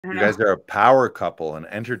I don't You know. guys are a power couple, an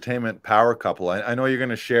entertainment power couple. I know you're going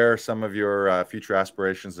to share some of your future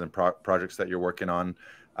aspirations and projects that you're working on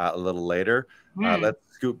a little later. Hmm. Let's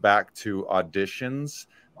scoot back to auditions.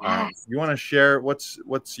 Yes. You want to share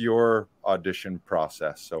what's your audition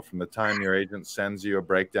process? So from the time your agent sends you a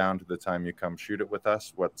breakdown to the time you come shoot it with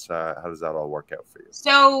us, what's how does that all work out for you?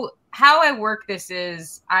 So how I work this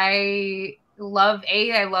is I love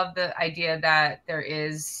the idea that there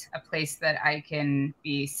is a place that I can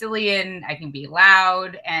be silly in, I can be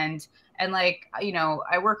loud and like, you know,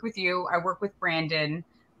 I work with you, I work with Brandon,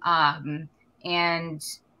 um, and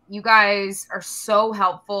you guys are so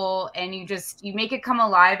helpful and you make it come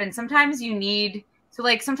alive. And sometimes you need to,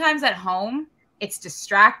 like, sometimes at home it's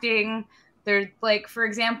distracting. There's like, for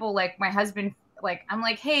example, like my husband, like I'm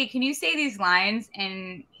like, hey, can you say these lines?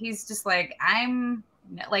 And he's just like, I'm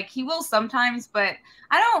like, he will sometimes, but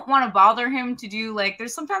I don't want to bother him to do, like,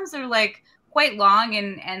 there's sometimes they're like quite long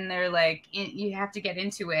and they're like you have to get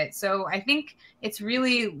into it. So I think it's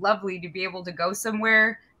really lovely to be able to go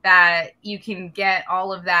somewhere that you can get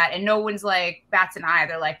all of that and no one's like bats an eye.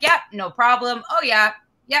 They're like, yep, no problem. Oh yeah,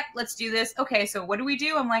 yep, let's do this. Okay, so what do we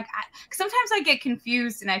do? I'm like, sometimes I get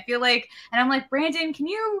confused and I feel like, and I'm like, Brandon, can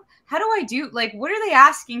you, how do I do, like, what are they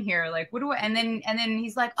asking here? Like, what do I, and then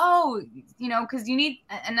he's like, oh, you know, because you need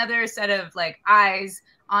another set of like eyes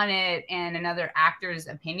on it and another actor's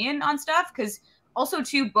opinion on stuff. Because also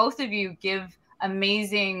too, both of you give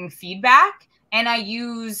amazing feedback, and I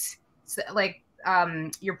use like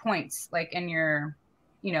your points, like in your,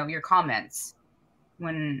 you know, your comments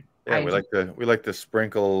when Yeah, I do. we like to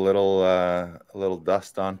sprinkle a little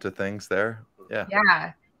dust onto things there. Yeah.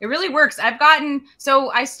 Yeah, it really works. I've gotten, so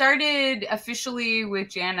I started officially with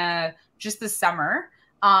Jana just this summer.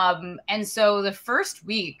 And so the first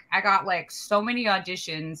week I got like so many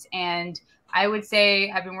auditions, and I would say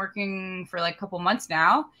I've been working for like a couple months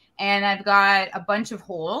now, and I've got a bunch of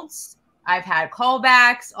holds. I've had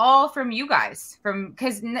callbacks all from you guys, from,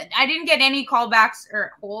 because I didn't get any callbacks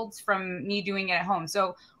or holds from me doing it at home.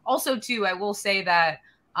 So also too, I will say that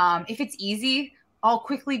if it's easy, I'll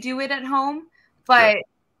quickly do it at home. Sure.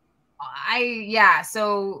 But yeah,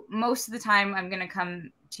 so most of the time I'm going to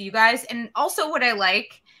come to you guys. And also what I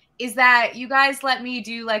like is that you guys let me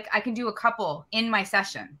do, like, I can do a couple in my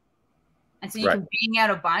session. And so you Right. can bang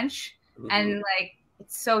out a bunch, and like,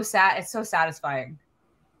 it's so sad. It's so satisfying.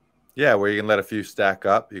 Yeah, where you can let a few stack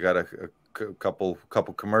up. You got a couple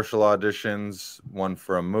commercial auditions, one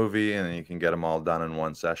for a movie, and then you can get them all done in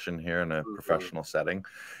one session here in a professional setting.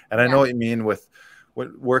 And I Yeah. know what you mean with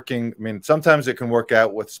working. I mean, sometimes it can work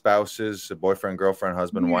out with spouses, a boyfriend, girlfriend,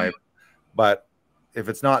 husband, Mhm. wife, but if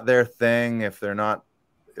it's not their thing, if they're not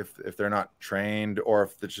trained, or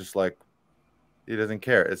if it's just like he doesn't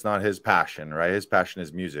care, it's not his passion, right? His passion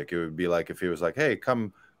is music. It would be like if he was like, "Hey,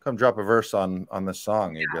 come drop a verse on this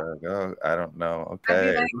song." You'd be like, "Oh, I don't know, I'd be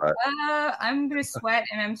okay," like, but I'm gonna sweat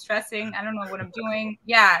and I'm stressing. I don't know what I'm doing.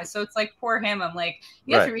 Yeah. So it's like, poor him. I'm like,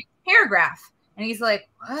 you have to right, read the paragraph. And he's like,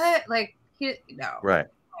 what? Like, no, right,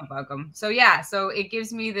 don't bug him. So yeah, so it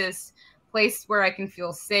gives me this place where I can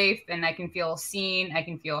feel safe and I can feel seen, I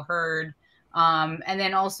can feel heard. And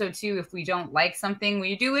then also too, if we don't like something,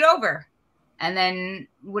 we do it over. And then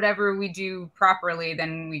whatever we do properly,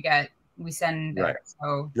 then we send right. there.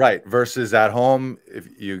 So Right. Versus at home, if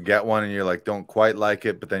you get one and you're like, don't quite like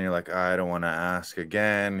it, but then you're like, I don't want to ask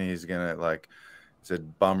again. He's gonna like, it's a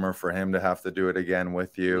bummer for him to have to do it again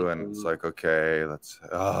with you. And it's like, okay, let's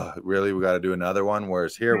really, we got to do another one.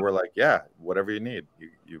 Whereas here we're like, yeah, whatever you need.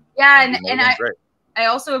 You yeah, want to do another and one? Great. I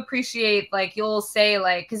also appreciate, like, you'll say,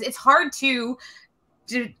 like, because it's hard to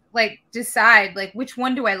like decide like which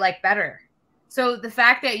one do I like better. So the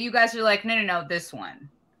fact that you guys are like, no, no, no, this one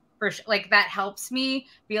for sure, like, that helps me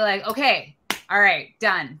be like, okay, all right,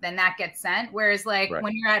 done. Then that gets sent. Whereas like Right.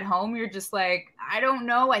 when you're at home, you're just like, I don't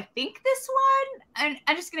know. I think this one, and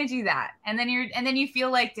I'm just gonna do that. And then you feel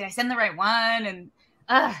like, did I send the right one? And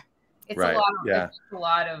it's a Right. lot. It's Yeah. just a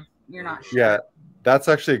lot of, you're not sure. Yeah, that's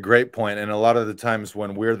actually a great point. And a lot of the times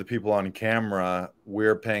when we're the people on camera,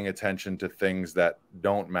 we're paying attention to things that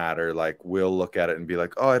don't matter. Like we'll look at it and be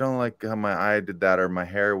like, "Oh, I don't like how my eye did that, or my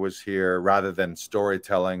hair was here," rather than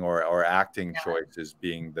storytelling or acting choices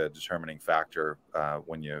being the determining factor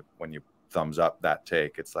when you thumbs up that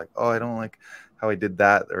take. It's like, "Oh, I don't like how I did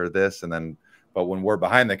that or this," and then. But when we're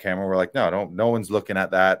behind the camera, we're like, no, don't. No one's looking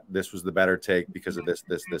at that. This was the better take because of this,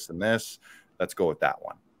 and this. Let's go with that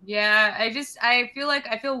one. Yeah, I feel like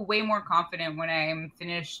I feel way more confident when I'm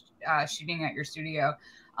finished shooting at your studio.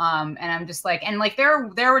 And I'm just like, and like there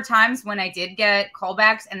were times when I did get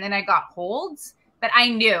callbacks and then I got holds that I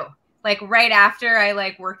knew. like right after I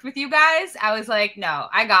like worked with you guys, I was like, no,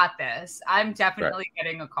 I got this. I'm definitely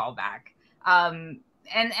getting a call back. And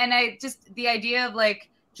I just, the idea of like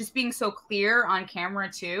just being so clear on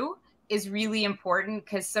camera too is really important,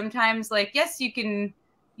 because sometimes like, yes, you can,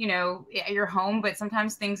 you know, at your home, but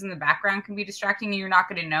sometimes things in the background can be distracting and you're not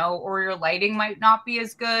going to know, or your lighting might not be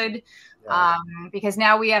as good. Yeah. Because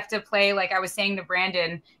now we have to play, like I was saying to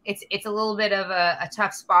Brandon, it's a little bit of a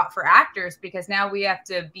tough spot for actors, because now we have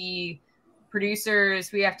to be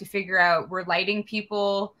producers. We have to figure out, we're lighting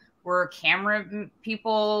people, we're camera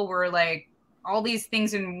people, we're like all these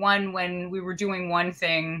things in one, when we were doing one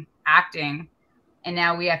thing, acting, and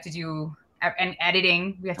now we have to do and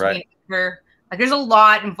editing. We have to be an editor. Like there's a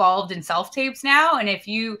lot involved in self tapes now, and if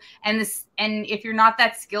you and if you're not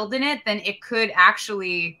that skilled in it, then it could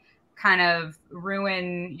actually kind of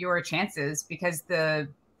ruin your chances, because the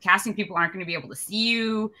casting people aren't going to be able to see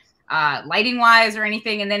you lighting wise or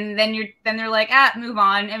anything, and then they're like, move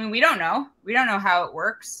on. I mean, we don't know how it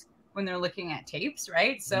works when they're looking at tapes,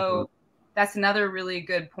 right? So that's another really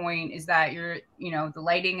good point, is that the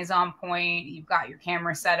lighting is on point, you've got your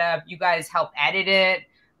camera set up, you guys help edit it.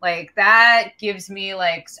 Like that gives me,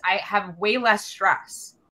 like, I have way less stress